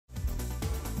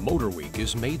MotorWeek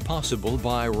is made possible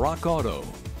by Rock Auto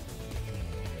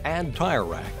and Tire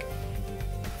Rack.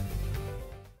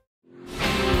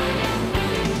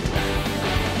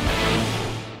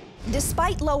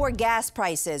 Despite lower gas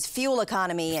prices, fuel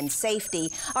economy and safety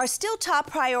are still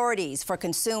top priorities for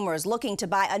consumers looking to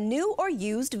buy a new or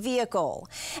used vehicle.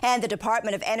 And the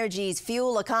Department of Energy's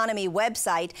fuel economy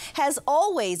website has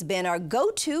always been our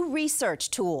go-to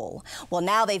research tool. Well,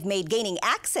 now they've made gaining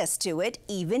access to it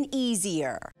even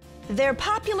easier. Their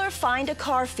popular Find a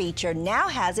Car feature now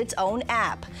has its own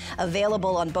app,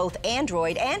 available on both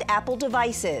Android and Apple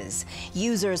devices.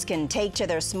 Users can take to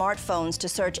their smartphones to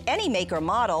search any make or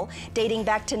model dating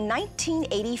back to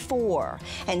 1984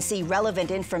 and see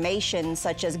relevant information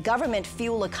such as government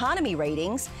fuel economy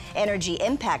ratings, energy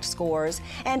impact scores,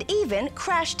 and even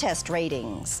crash test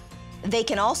ratings. They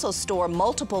can also store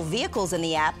multiple vehicles in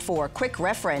the app for quick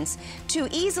reference to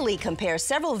easily compare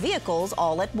several vehicles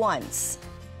all at once.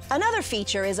 Another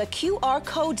feature is a QR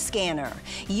code scanner.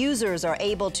 Users are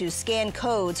able to scan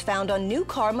codes found on new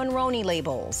car Monroney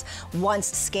labels. Once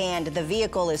scanned, the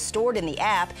vehicle is stored in the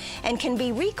app and can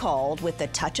be recalled with the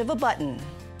touch of a button.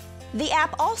 The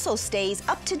app also stays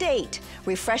up to date,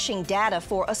 refreshing data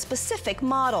for a specific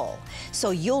model.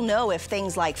 So you'll know if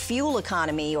things like fuel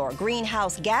economy or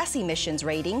greenhouse gas emissions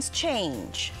ratings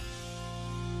change.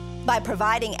 By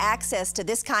providing access to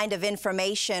this kind of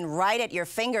information right at your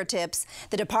fingertips,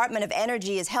 the Department of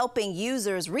Energy is helping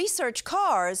users research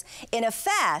cars in a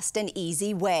fast and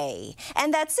easy way.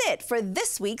 And that's it for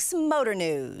this week's Motor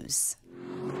News.